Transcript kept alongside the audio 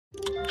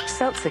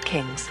Seltzer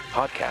Kings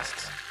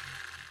podcasts.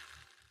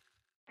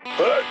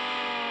 Hey,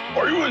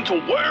 are you into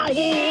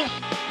werewolves,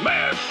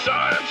 mad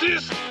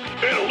scientists,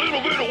 and a little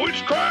bit of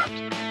witchcraft?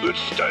 Then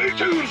stay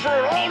tuned for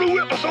an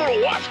all-new episode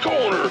of Watts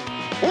Corner.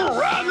 We're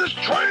riding this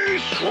train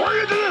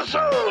straight to the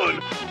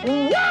sun.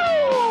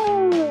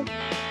 Woo!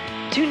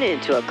 Tune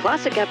in to a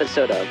classic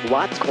episode of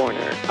Watts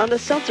Corner on the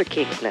Seltzer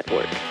Kings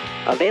Network.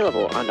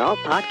 Available on all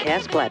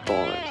podcast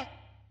platforms.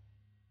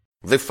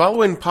 The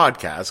following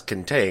podcast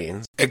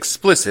contains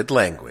explicit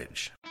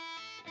language.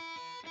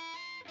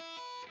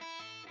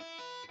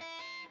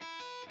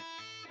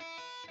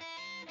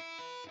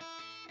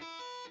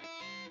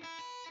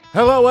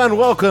 Hello and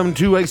welcome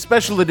to a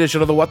special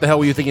edition of the What the Hell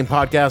Were You Thinking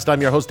podcast.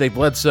 I'm your host, Dave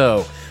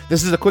Bledsoe.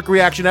 This is a quick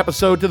reaction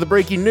episode to the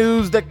breaking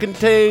news that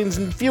contains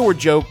fewer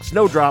jokes,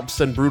 no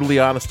drops, and brutally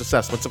honest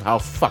assessments of how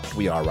fucked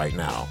we are right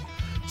now.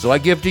 So I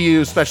give to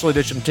you Special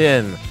Edition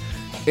 10,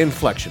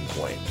 Inflection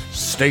Point.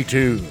 Stay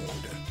tuned.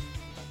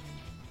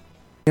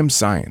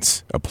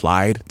 Science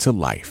applied to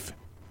life.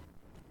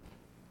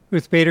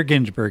 Ruth Bader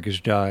Ginsburg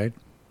has died,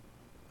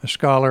 a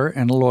scholar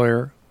and a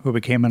lawyer who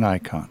became an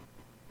icon.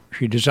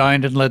 She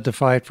designed and led the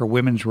fight for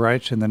women's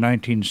rights in the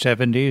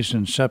 1970s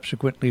and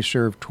subsequently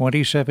served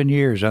 27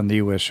 years on the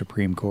U.S.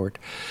 Supreme Court.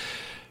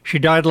 She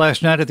died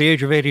last night at the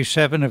age of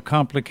 87 of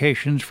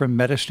complications from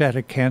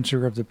metastatic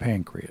cancer of the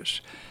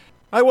pancreas.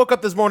 I woke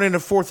up this morning at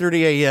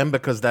 4:30 a.m.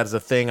 because that is a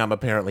thing I'm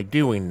apparently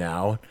doing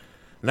now.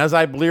 And as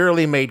I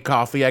blearily made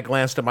coffee, I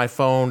glanced at my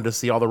phone to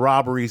see all the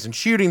robberies and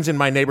shootings in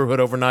my neighborhood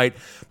overnight,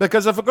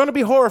 because if I'm going to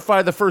be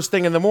horrified the first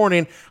thing in the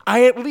morning,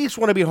 I at least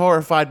want to be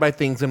horrified by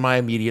things in my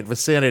immediate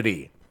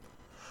vicinity.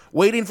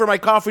 Waiting for my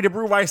coffee to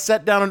brew, I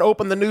sat down and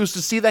opened the news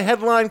to see the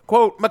headline,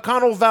 quote,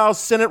 McConnell vows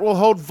Senate will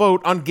hold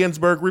vote on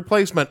Ginsburg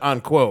replacement,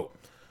 unquote.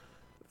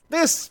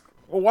 This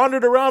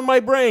wandered around my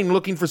brain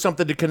looking for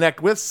something to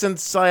connect with,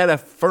 since I had a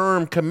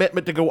firm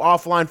commitment to go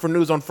offline for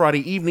news on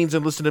Friday evenings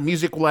and listen to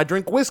music while I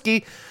drink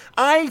whiskey.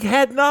 I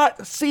had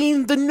not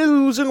seen the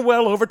news in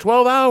well over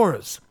 12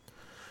 hours.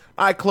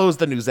 I closed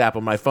the news app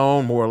on my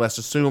phone, more or less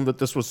assumed that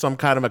this was some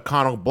kind of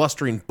McConnell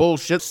blustering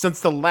bullshit,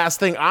 since the last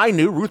thing I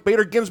knew, Ruth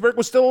Bader Ginsburg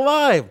was still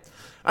alive.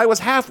 I was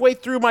halfway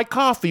through my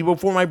coffee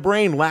before my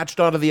brain latched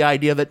onto the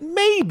idea that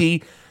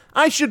maybe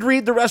I should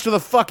read the rest of the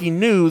fucking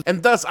news,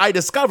 and thus I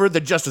discovered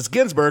that Justice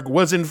Ginsburg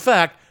was in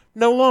fact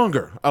no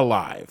longer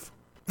alive.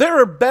 There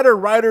are better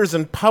writers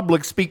and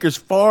public speakers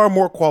far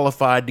more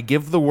qualified to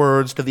give the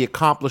words to the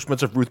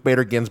accomplishments of Ruth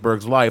Bader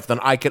Ginsburg's life than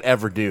I could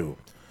ever do.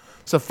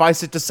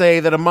 Suffice it to say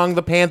that among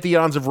the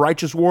pantheons of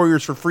righteous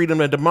warriors for freedom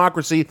and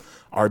democracy,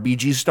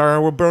 RBG's star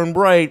will burn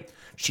bright.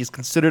 She's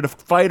considered a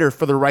fighter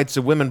for the rights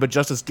of women, but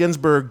Justice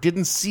Ginsburg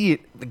didn't see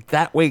it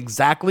that way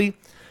exactly.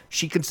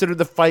 She considered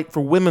the fight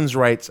for women's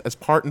rights as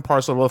part and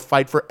parcel of a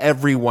fight for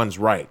everyone's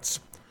rights.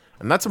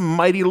 And that's a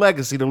mighty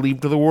legacy to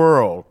leave to the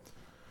world.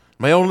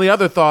 My only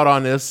other thought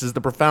on this is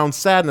the profound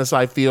sadness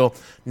I feel,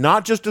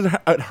 not just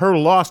at her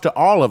loss to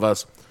all of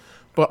us,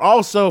 but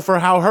also for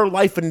how her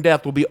life and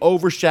death will be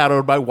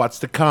overshadowed by what's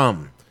to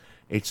come.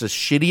 It's a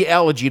shitty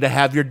elegy to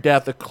have your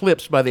death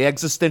eclipsed by the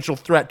existential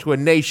threat to a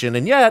nation,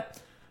 and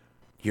yet,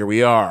 here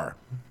we are.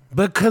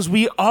 Because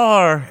we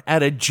are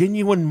at a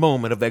genuine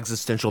moment of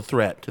existential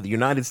threat to the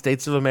United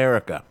States of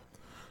America.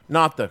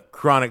 Not the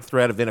chronic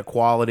threat of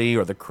inequality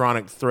or the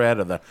chronic threat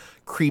of the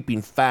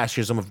creeping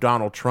fascism of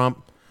Donald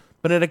Trump,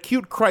 but an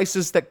acute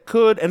crisis that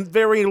could and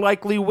very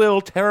likely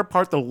will tear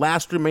apart the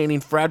last remaining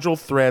fragile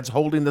threads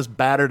holding this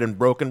battered and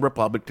broken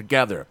republic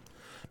together.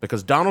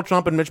 Because Donald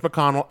Trump and Mitch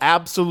McConnell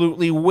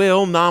absolutely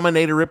will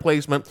nominate a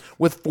replacement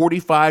with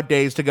 45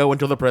 days to go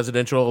until the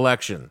presidential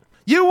election.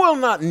 You will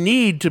not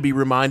need to be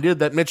reminded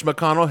that Mitch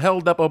McConnell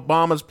held up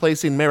Obama's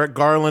placing Merrick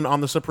Garland on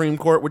the Supreme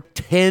Court with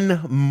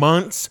 10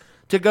 months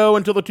to go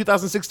until the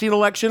 2016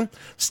 election,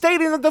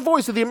 stating that the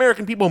voice of the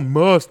American people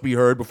must be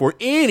heard before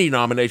any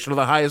nomination of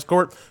the highest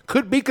court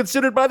could be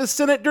considered by the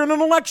Senate during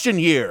an election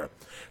year.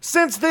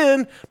 Since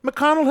then,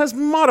 McConnell has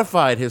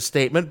modified his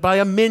statement by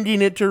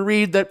amending it to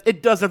read that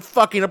it doesn't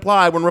fucking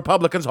apply when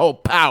Republicans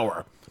hold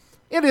power.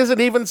 It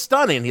isn't even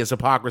stunning, his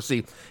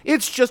hypocrisy.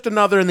 It's just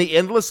another in the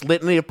endless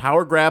litany of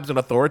power grabs and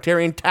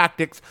authoritarian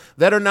tactics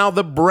that are now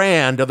the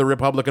brand of the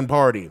Republican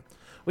Party.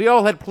 We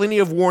all had plenty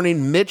of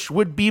warning Mitch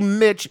would be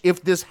Mitch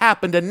if this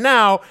happened, and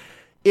now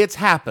it's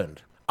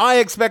happened. I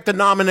expect a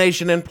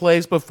nomination in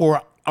place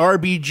before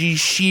RBG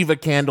Shiva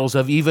candles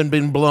have even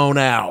been blown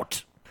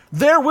out.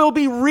 There will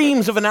be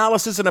reams of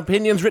analysis and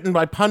opinions written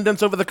by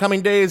pundits over the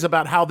coming days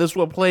about how this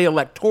will play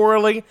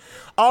electorally.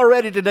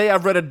 Already today,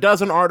 I've read a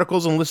dozen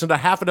articles and listened to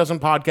half a dozen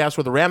podcasts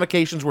where the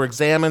ramifications were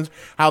examined,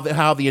 how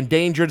the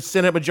endangered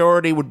Senate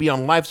majority would be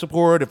on life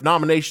support if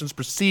nominations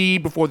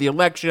proceed before the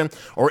election,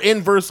 or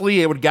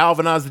inversely, it would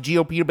galvanize the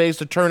GOP base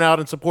to turn out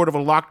in support of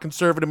a locked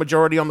conservative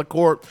majority on the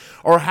court,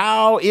 or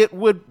how it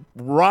would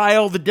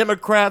rile the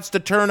Democrats to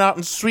turn out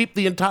and sweep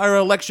the entire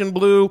election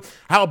blue,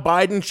 how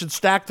Biden should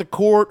stack the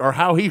court, or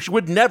how he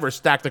would never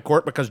stack the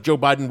court because Joe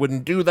Biden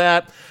wouldn't do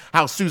that,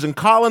 how Susan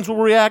Collins will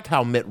react,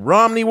 how Mitt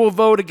Romney will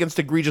vote against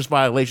a egregious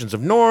violations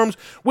of norms,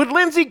 would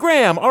Lindsey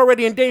Graham,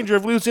 already in danger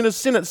of losing his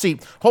Senate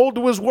seat, hold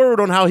to his word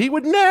on how he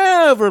would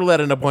never let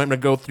an appointment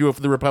go through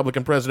if the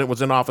Republican president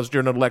was in office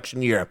during an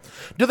election year?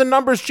 Do the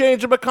numbers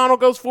change and McConnell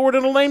goes forward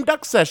in a lame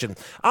duck session?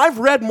 I've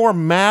read more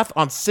math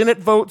on Senate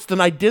votes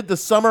than I did the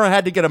summer I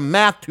had to get a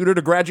math tutor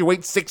to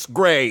graduate 6th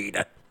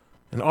grade.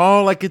 And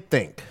all I could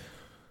think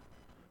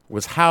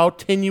was how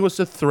tenuous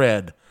a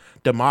thread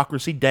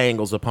democracy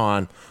dangles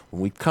upon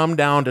when we come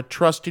down to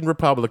trusting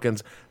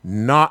Republicans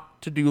not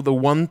to do the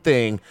one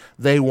thing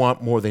they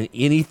want more than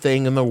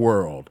anything in the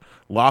world: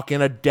 lock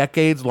in a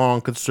decades-long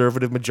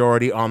conservative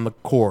majority on the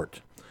court.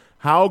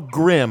 How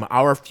grim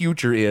our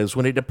future is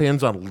when it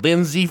depends on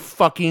Lindsey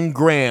fucking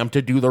Graham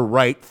to do the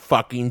right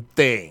fucking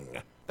thing.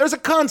 There's a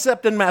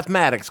concept in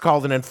mathematics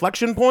called an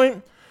inflection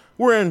point.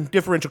 We're in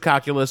differential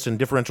calculus and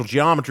differential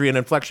geometry. An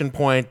inflection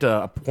point,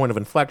 a point of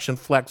inflection,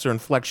 flex or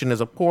inflection,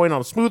 is a point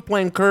on a smooth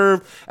plane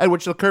curve at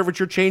which the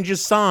curvature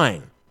changes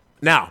sign.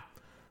 Now,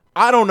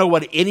 I don't know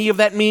what any of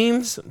that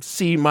means.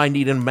 See my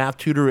need in math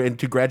tutor and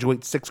to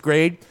graduate 6th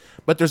grade.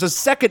 But there's a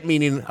second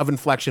meaning of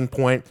inflection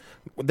point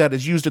that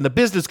is used in the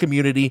business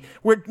community,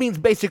 where it means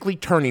basically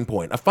turning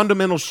point, a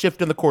fundamental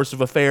shift in the course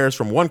of affairs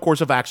from one course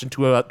of action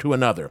to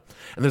another.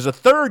 And there's a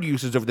third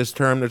usage of this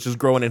term that's just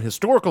growing in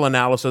historical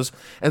analysis,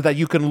 and that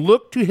you can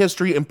look to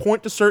history and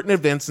point to certain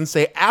events and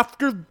say,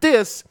 after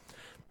this,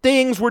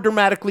 things were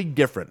dramatically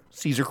different.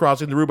 Caesar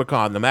crossing the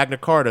Rubicon, the Magna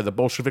Carta, the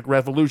Bolshevik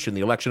Revolution,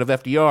 the election of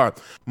FDR,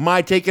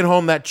 my taking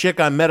home that chick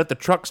I met at the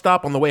truck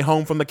stop on the way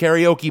home from the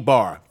karaoke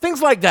bar.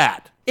 Things like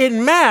that.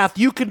 In math,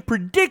 you can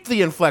predict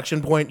the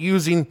inflection point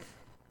using,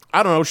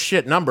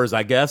 numbers,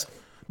 I guess.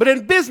 But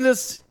in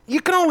business,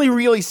 you can only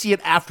really see it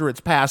after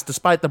it's passed,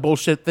 despite the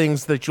bullshit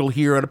things that you'll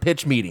hear at a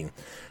pitch meeting.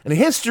 And in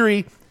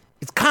history,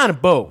 it's kind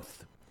of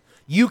both.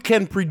 You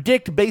can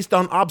predict based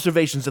on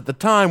observations at the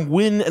time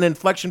when an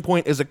inflection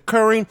point is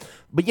occurring,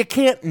 but you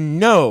can't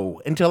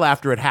know until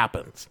after it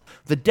happens.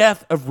 The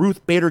death of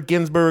Ruth Bader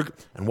Ginsburg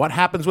and what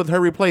happens with her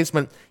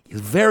replacement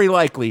is very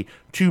likely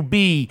to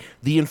be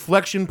the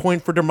inflection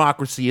point for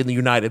democracy in the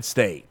United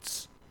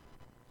States.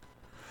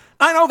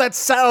 I know that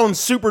sounds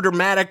super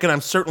dramatic, and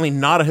I'm certainly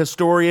not a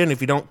historian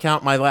if you don't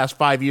count my last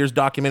 5 years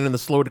documenting the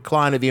slow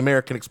decline of the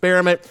American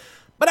experiment.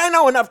 But I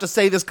know enough to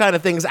say this kind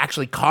of thing is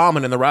actually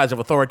common in the rise of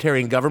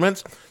authoritarian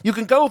governments. You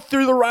can go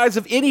through the rise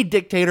of any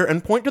dictator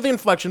and point to the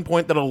inflection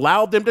point that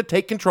allowed them to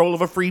take control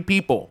of a free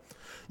people.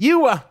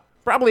 You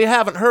probably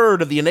haven't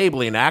heard of the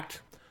Enabling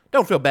Act.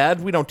 Don't feel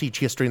bad, we don't teach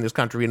history in this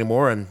country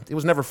anymore, and it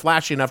was never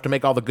flashy enough to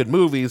make all the good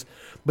movies,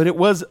 but it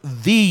was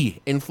the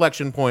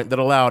inflection point that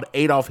allowed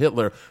Adolf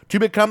Hitler to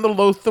become the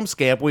loathsome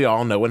scamp we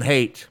all know and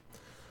hate.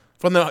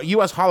 From the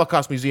U.S.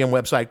 Holocaust Museum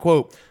website,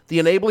 quote, "The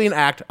Enabling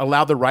Act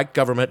allowed the Reich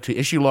government to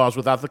issue laws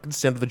without the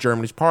consent of the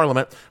Germany's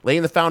parliament,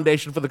 laying the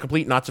foundation for the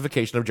complete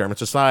Nazification of German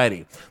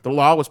society. The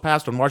law was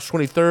passed on March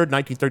 23,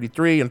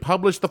 1933, and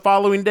published the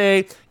following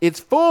day. Its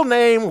full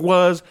name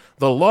was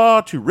the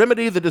Law to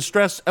Remedy the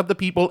Distress of the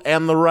People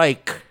and the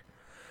Reich.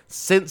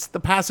 Since the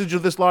passage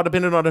of this law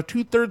depended on a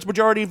 2/3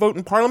 majority vote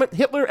in parliament,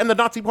 Hitler and the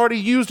Nazi Party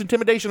used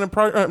intimidation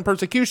and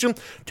persecution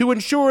to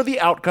ensure the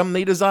outcome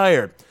they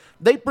desired.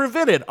 They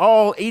prevented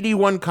all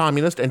 81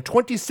 communists and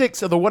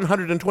 26 of the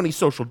 120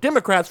 social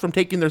democrats from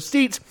taking their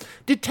seats,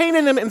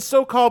 detaining them in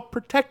so-called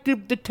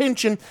protective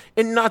detention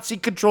in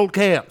Nazi-controlled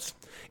camps.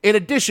 In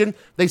addition,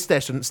 they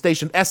stationed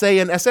SA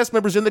and SS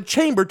members in the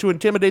chamber to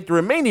intimidate the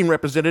remaining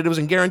representatives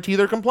and guarantee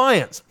their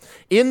compliance.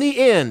 In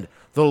the end,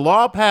 the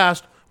law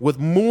passed with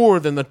more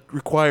than the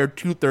required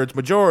 2/3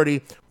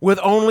 majority, with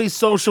only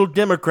social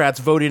democrats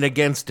voting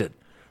against it.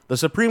 The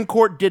Supreme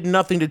Court did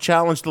nothing to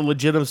challenge the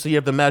legitimacy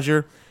of the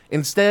measure.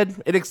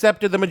 Instead, it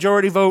accepted the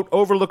majority vote,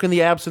 overlooking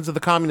the absence of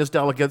the communist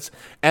delegates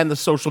and the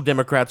social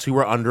democrats who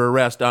were under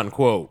arrest,"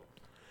 unquote.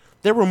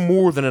 There were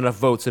more than enough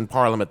votes in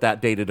Parliament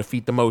that day to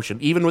defeat the motion,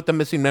 even with the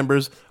missing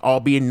members all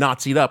being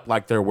Nazi'd up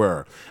like there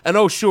were. And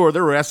oh, sure,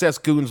 there were SS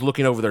goons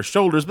looking over their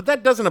shoulders, but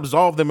that doesn't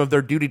absolve them of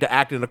their duty to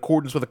act in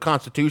accordance with the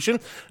Constitution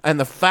and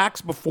the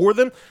facts before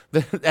them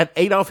that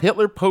Adolf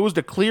Hitler posed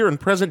a clear and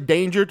present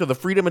danger to the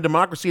freedom and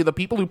democracy of the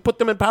people who put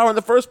them in power in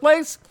the first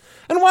place.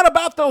 And what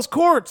about those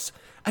courts?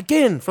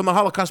 Again, from the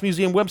Holocaust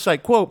Museum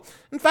website, quote,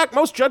 "In fact,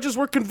 most judges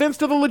were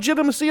convinced of the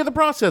legitimacy of the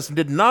process and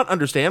did not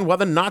understand why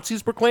the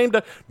Nazis proclaimed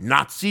a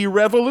Nazi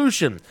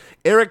revolution.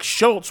 Erich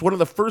Schultz, one of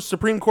the first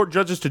Supreme Court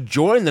judges to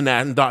join the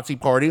Nazi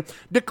Party,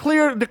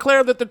 declared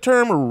that the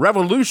term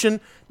revolution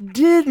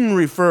didn't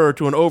refer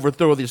to an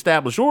overthrow of the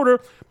established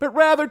order, but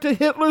rather to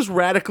Hitler's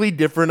radically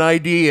different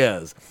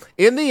ideas.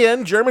 In the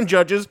end, German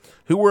judges,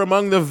 who were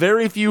among the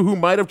very few who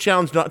might have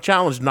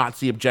challenged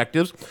Nazi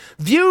objectives,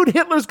 viewed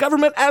Hitler's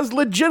government as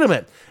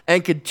legitimate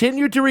and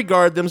continued to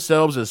regard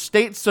themselves as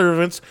state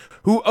servants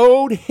who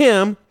owed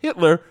him,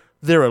 Hitler,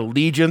 their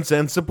allegiance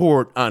and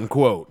support,"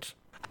 unquote.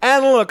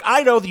 And look,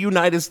 I know the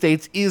United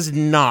States is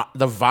not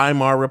the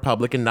Weimar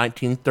Republic in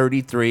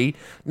 1933,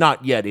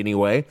 not yet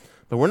anyway,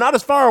 but we're not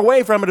as far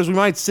away from it as we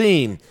might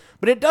seem.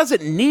 But it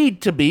doesn't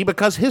need to be,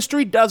 because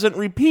history doesn't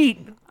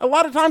repeat. A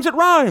lot of times it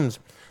rhymes.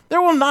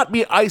 There will not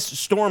be ICE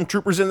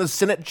stormtroopers in the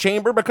Senate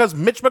chamber because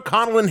Mitch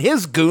McConnell and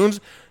his goons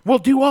will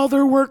do all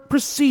their work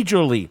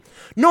procedurally.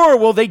 Nor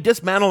will they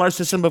dismantle our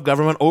system of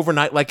government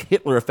overnight like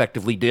Hitler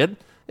effectively did.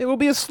 It will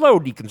be a slow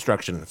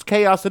deconstruction. It's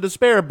chaos and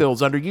despair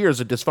builds under years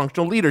of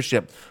dysfunctional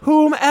leadership.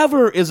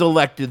 Whomever is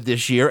elected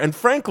this year, and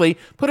frankly,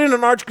 put in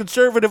an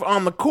arch-conservative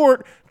on the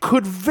court,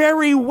 could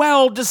very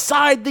well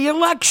decide the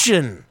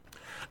election.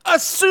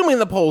 Assuming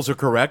the polls are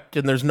correct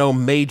and there's no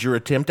major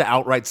attempt to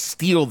outright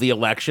steal the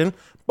election,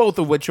 both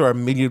of which are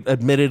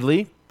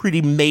admittedly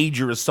pretty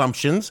major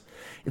assumptions,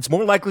 it's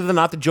more likely than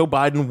not that Joe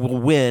Biden will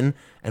win,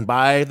 and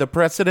by the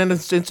precedent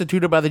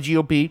instituted by the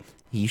GOP,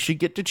 he should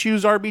get to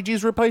choose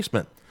RBG's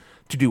replacement.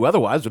 To do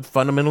otherwise would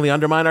fundamentally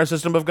undermine our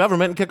system of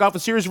government and kick off a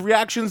series of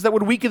reactions that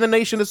would weaken the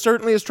nation as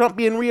certainly as Trump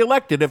being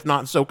reelected, if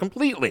not so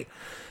completely.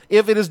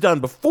 If it is done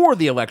before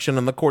the election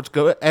and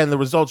the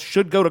results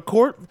should go to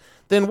court,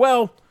 then,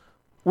 well,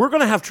 we're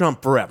going to have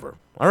Trump forever,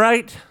 all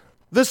right?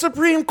 The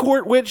Supreme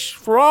Court, which,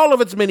 for all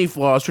of its many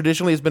flaws,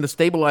 traditionally has been a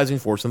stabilizing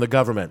force in the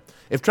government.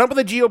 If Trump and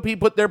the GOP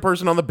put their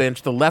person on the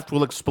bench, the left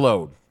will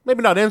explode.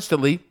 Maybe not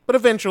instantly, but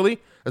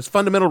eventually, as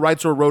fundamental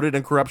rights are eroded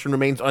and corruption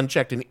remains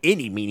unchecked in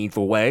any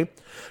meaningful way.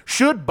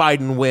 Should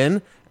Biden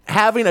win,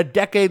 having a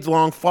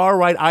decades-long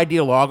far-right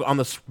ideologue on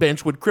the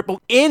bench would cripple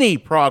any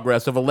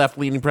progress of a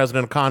left-leaning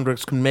president of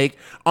Congress can make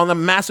on the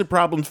massive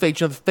problems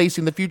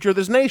facing the future of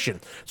this nation.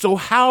 So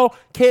how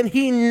can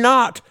he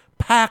not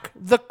pack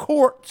the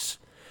courts?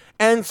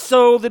 And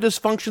so the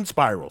dysfunction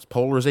spirals.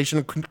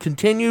 Polarization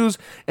continues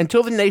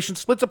until the nation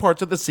splits apart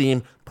at the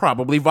seam,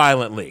 probably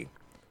violently.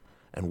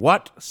 And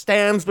what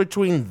stands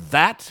between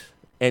that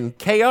and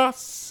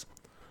chaos?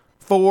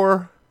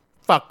 4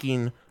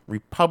 fucking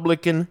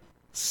Republican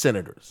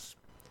senators.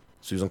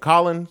 Susan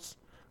Collins,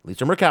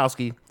 Lisa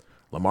Murkowski,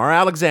 Lamar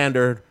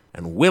Alexander,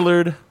 and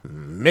Willard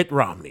Mitt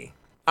Romney.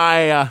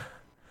 I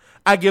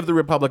give the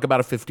Republic about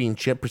a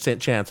 15%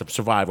 chance of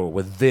survival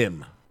with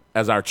them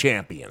as our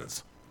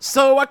champions.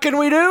 So what can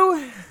we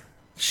do?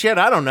 Shit,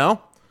 I don't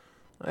know.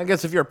 I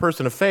guess if you're a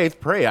person of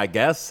faith, pray, I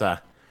guess.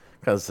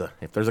 Because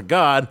if there's a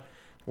God,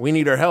 we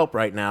need her help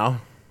right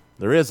now.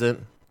 There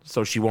isn't,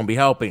 so she won't be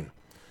helping.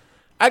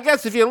 I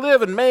guess if you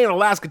live in Maine,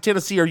 Alaska,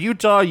 Tennessee, or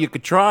Utah, you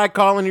could try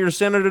calling your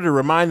senator to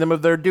remind them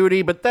of their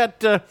duty, but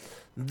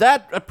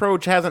that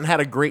approach hasn't had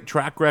a great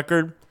track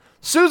record.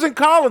 Susan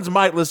Collins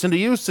might listen to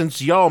you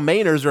since y'all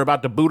Mainers are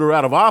about to boot her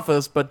out of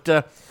office, but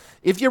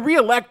if you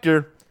re-elect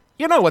her,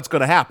 you know what's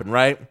going to happen,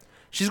 right?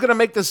 She's going to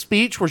make this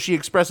speech where she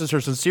expresses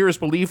her sincerest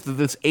belief that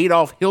this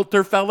Adolf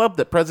Hitler fella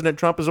that President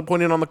Trump is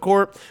appointing on the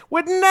court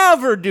would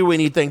never do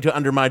anything to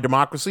undermine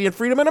democracy and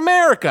freedom in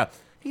America.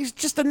 He's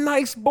just a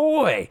nice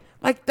boy,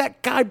 like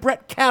that guy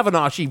Brett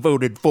Kavanaugh she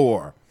voted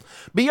for.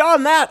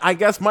 Beyond that, I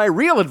guess my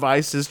real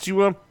advice is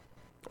to,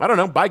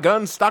 buy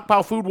guns,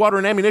 stockpile food, water,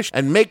 and ammunition,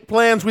 and make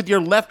plans with your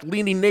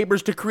left-leaning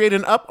neighbors to create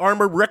an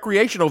up-armored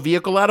recreational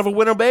vehicle out of a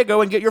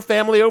Winnebago and get your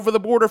family over the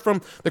border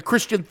from the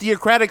Christian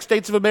theocratic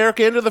states of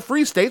America into the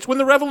free states when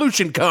the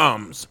revolution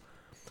comes.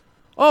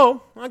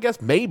 Oh, I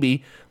guess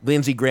maybe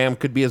Lindsey Graham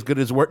could be as good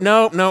as work.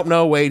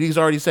 No, wait, he's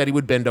already said he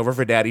would bend over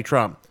for Daddy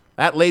Trump.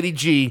 That Lady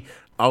G,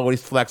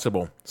 always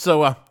flexible.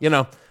 So,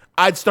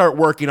 I'd start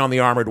working on the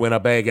armored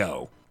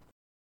Winnebago.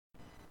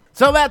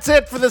 So that's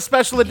it for this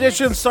special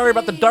edition. Sorry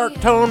about the dark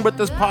tone, but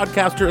this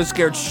podcaster is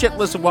scared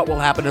shitless of what will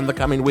happen in the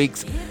coming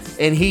weeks,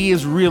 and he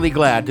is really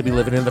glad to be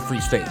living in the free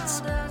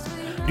states.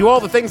 Do all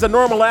the things a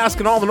normal ask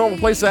and all the normal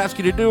places ask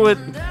you to do it,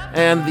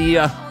 and the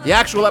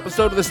actual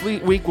episode of this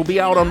week will be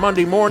out on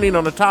Monday morning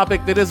on a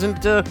topic that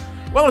isn't,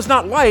 it's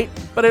not light,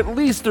 but at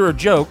least there are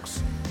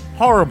jokes.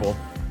 Horrible,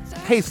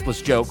 tasteless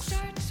jokes.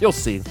 You'll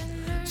see.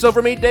 So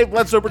for me, Dave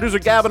Bledsoe, producer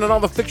Gavin, and all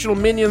the fictional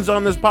minions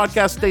on this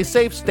podcast, stay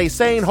safe, stay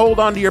sane, hold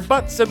on to your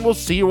butts, and we'll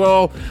see you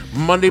all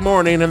Monday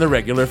morning in the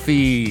regular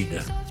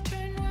feed.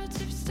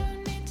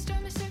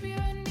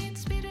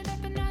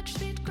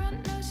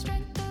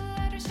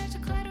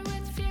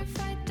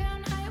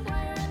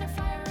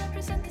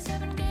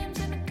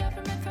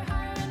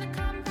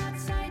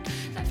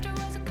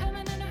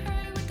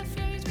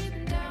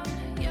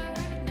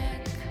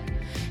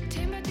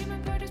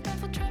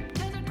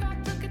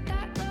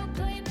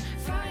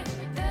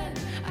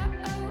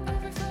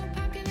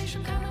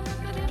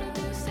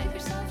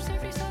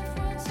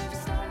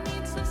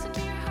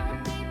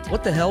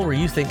 What the Hell Were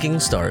You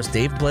Thinking stars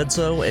Dave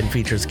Bledsoe and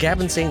features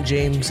Gavin St.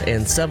 James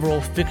and several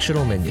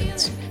fictional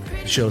minions.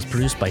 The show is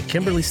produced by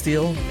Kimberly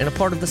Steele and a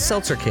part of the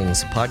Seltzer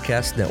Kings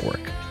podcast network.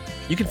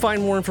 You can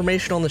find more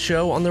information on the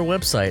show on their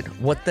website,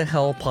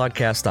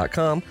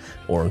 whatthehellpodcast.com,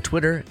 or on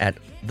Twitter at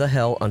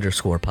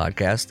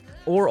 @thehell_podcast,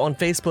 or on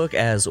Facebook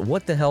as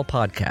What the Hell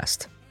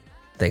Podcast.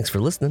 Thanks for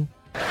listening.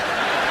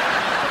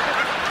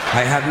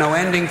 I have no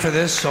ending for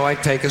this, so I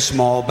take a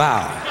small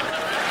bow.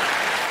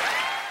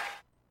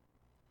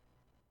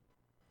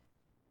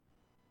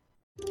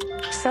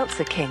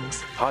 Seltzer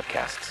Kings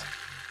podcasts.